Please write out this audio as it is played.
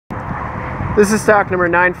This is stock number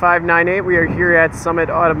 9598. We are here at Summit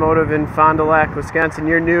Automotive in Fond du Lac, Wisconsin,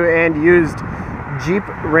 your new and used Jeep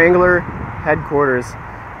Wrangler headquarters.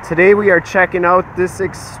 Today we are checking out this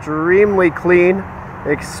extremely clean,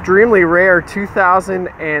 extremely rare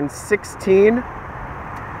 2016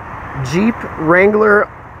 Jeep Wrangler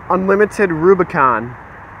Unlimited Rubicon.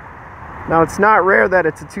 Now, it's not rare that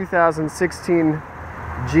it's a 2016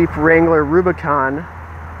 Jeep Wrangler Rubicon,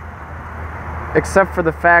 except for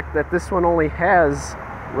the fact that this one only has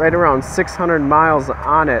right around 600 miles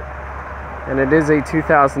on it, and it is a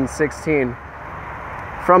 2016.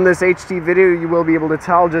 From this HD video, you will be able to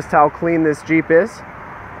tell just how clean this Jeep is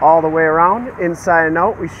all the way around, inside and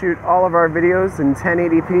out. We shoot all of our videos in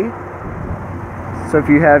 1080p. So if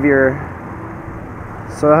you have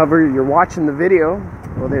however you're watching the video,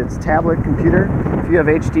 whether it's tablet, computer, if you have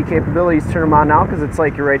HD capabilities, turn them on now, because it's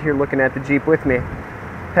like you're right here looking at the Jeep with me.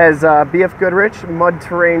 Has BF Goodrich mud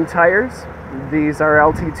terrain tires. These are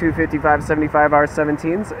LT 255/75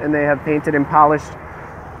 R17s, and they have painted and polished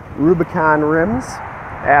Rubicon rims.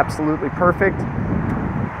 Absolutely perfect.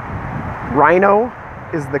 Rhino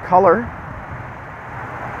is the color.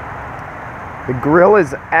 The grille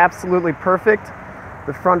is absolutely perfect.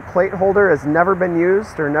 The front plate holder has never been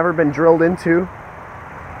used or never been drilled into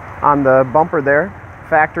on the bumper there.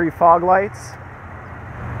 Factory fog lights.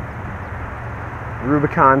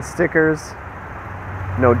 Rubicon stickers,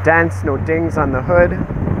 no dents, no dings on the hood.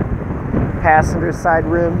 Passenger side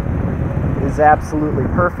rim is absolutely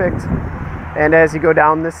perfect. And as you go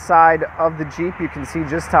down this side of the Jeep, you can see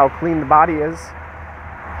just how clean the body is,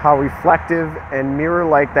 how reflective and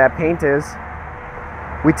mirror-like that paint is.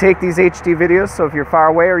 We take these HD videos, so if you're far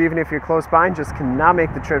away or even if you're close by and just cannot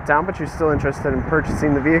make the trip down, but you're still interested in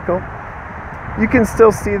purchasing the vehicle, you can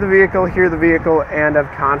still see the vehicle, hear the vehicle, and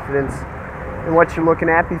have confidence and what you're looking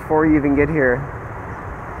at before you even get here.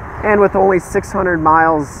 And with only 600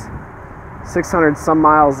 some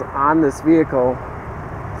miles on this vehicle,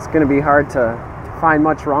 it's going to be hard to find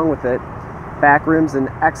much wrong with it. Back rim's in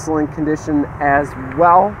excellent condition as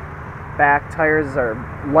well. Back tires are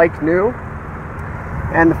like new.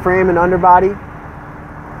 And the frame and underbody,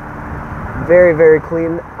 very, very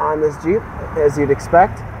clean on this Jeep, as you'd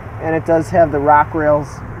expect. And it does have the rock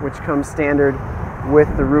rails, which come standard with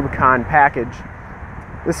the Rubicon package.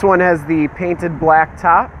 This one has the painted black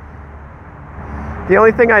top. The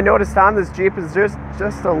only thing I noticed on this Jeep is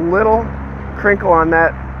just a little crinkle on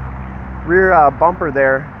that rear bumper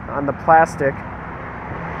there on the plastic.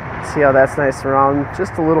 See how that's nice and round,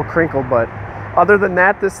 just a little crinkle, but other than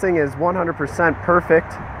that, this thing is 100%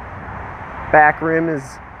 perfect. Back rim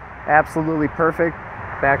is absolutely perfect.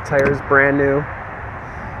 Back tires brand new.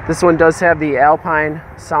 This one does have the Alpine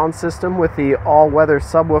sound system with the all-weather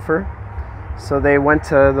subwoofer. So they went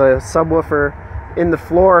to the subwoofer in the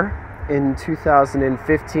floor in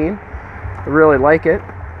 2015. I really like it.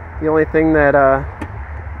 The only thing that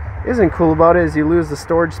isn't cool about it is you lose the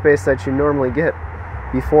storage space that you normally get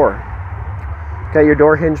before. Got your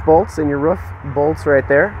door hinge bolts and your roof bolts right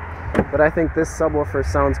there. But I think this subwoofer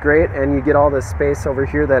sounds great, and you get all this space over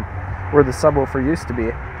here where the subwoofer used to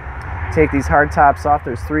be. Take these hard tops off.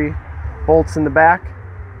 There's 3 bolts in the back,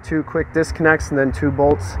 2 quick disconnects, and then 2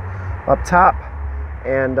 bolts up top,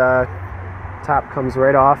 and top comes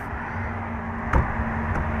right off.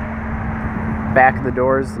 Back of the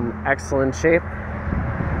door is in excellent shape.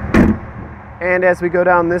 And as we go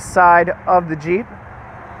down this side of the Jeep,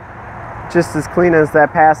 just as clean as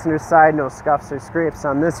that passenger side, no scuffs or scrapes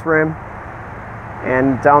on this rim.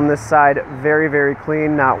 And down this side, very, very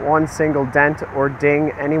clean, not one single dent or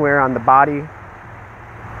ding anywhere on the body.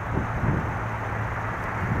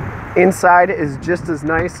 Inside is just as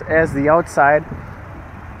nice as the outside.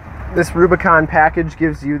 This Rubicon package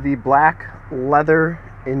gives you the black leather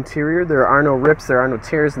interior. There are no rips, there are no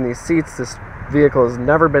tears in these seats. This vehicle has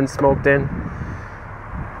never been smoked in.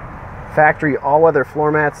 Factory all-weather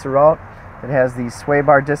floor mats throughout. It has the sway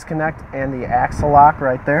bar disconnect and the axle lock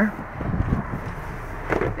right there.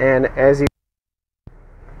 And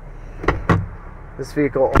this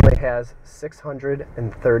vehicle only has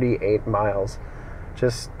 638 miles.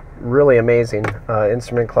 Just really amazing.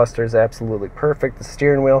 Instrument cluster is absolutely perfect. The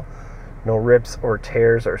steering wheel, no rips or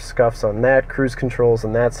tears or scuffs on that. Cruise controls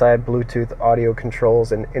on that side. Bluetooth audio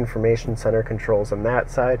controls and information center controls on that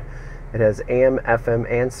side. It has AM,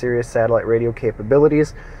 FM, and Sirius satellite radio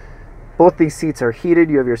capabilities. Both these seats are heated.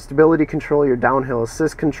 You have your stability control, your downhill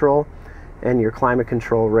assist control, and your climate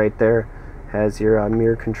control right there. Has your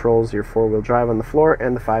mirror controls, your 4-wheel drive on the floor,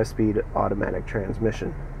 and the 5-speed automatic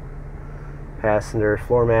transmission. Passenger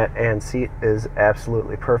floor mat and seat is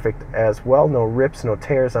absolutely perfect as well. No rips, no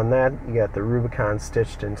tears on that. You got the Rubicon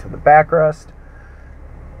stitched into the backrest,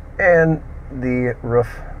 and the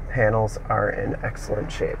roof panels are in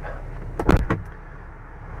excellent shape.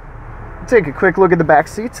 Take a quick look at the back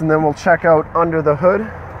seats, and then we'll check out under the hood.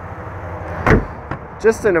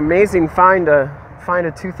 Just an amazing find to find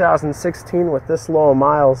a 2016 with this low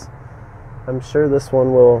miles. I'm sure this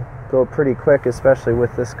one will go pretty quick, especially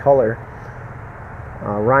with this color.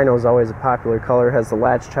 Rhino is always a popular color. Has the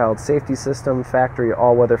latch child safety system, factory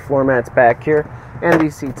all-weather floor mats back here, and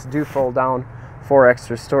these seats do fold down for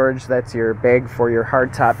extra storage. That's your bag for your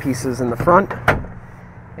hardtop pieces in the front,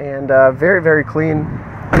 and very, very clean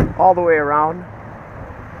all the way around.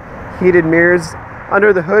 Heated mirrors.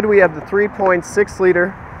 Under the hood we have the 3.6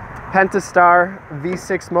 liter Pentastar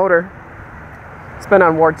V6 motor. It's been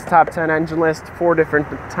on Wart's top 10 engine list 4 different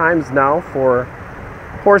times now for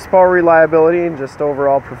horsepower, reliability, and just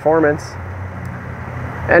overall performance.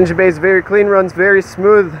 Engine bay is very clean, runs very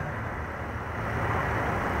smooth,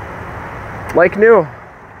 like new.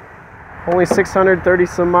 Only 630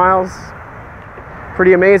 some miles.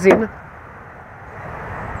 Pretty amazing.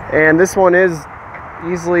 And this one is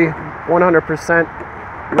easily 100%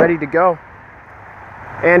 ready to go.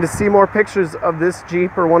 And to see more pictures of this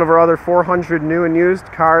Jeep or one of our other 400 new and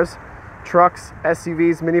used cars, trucks,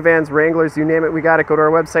 SUVs, minivans, Wranglers, you name it, we got it. Go to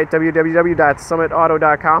our website,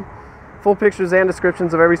 www.summitauto.com. Full pictures and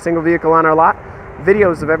descriptions of every single vehicle on our lot.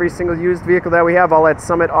 Videos of every single used vehicle that we have, all at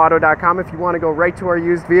summitauto.com. If you want to go right to our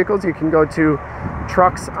used vehicles, you can go to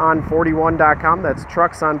truckson41.com. That's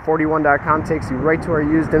truckson41.com. Takes you right to our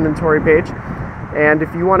used inventory page. And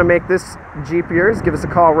if you want to make this Jeep yours, give us a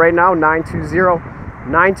call right now,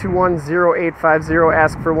 920-921-0850.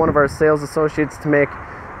 Ask for one of our sales associates to make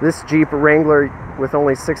this Jeep Wrangler with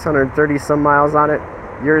only 630 some miles on it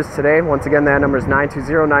yours today. Once again, that number is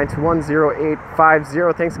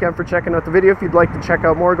 920-921-0850. Thanks again for checking out the video. If you'd like to check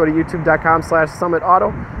out more, go to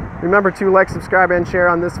youtube.com/summitauto. Remember to like, subscribe, and share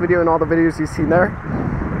on this video and all the videos you see there.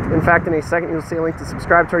 In fact, in a second, you'll see a link to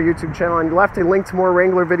subscribe to our YouTube channel on your left, a link to more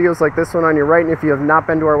Wrangler videos like this one on your right, and if you have not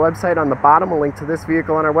been to our website, on the bottom, a link to this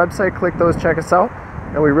vehicle on our website. Click those, check us out,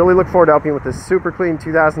 and we really look forward to helping you with this super clean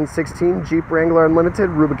 2016 Jeep Wrangler Unlimited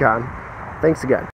Rubicon. Thanks again.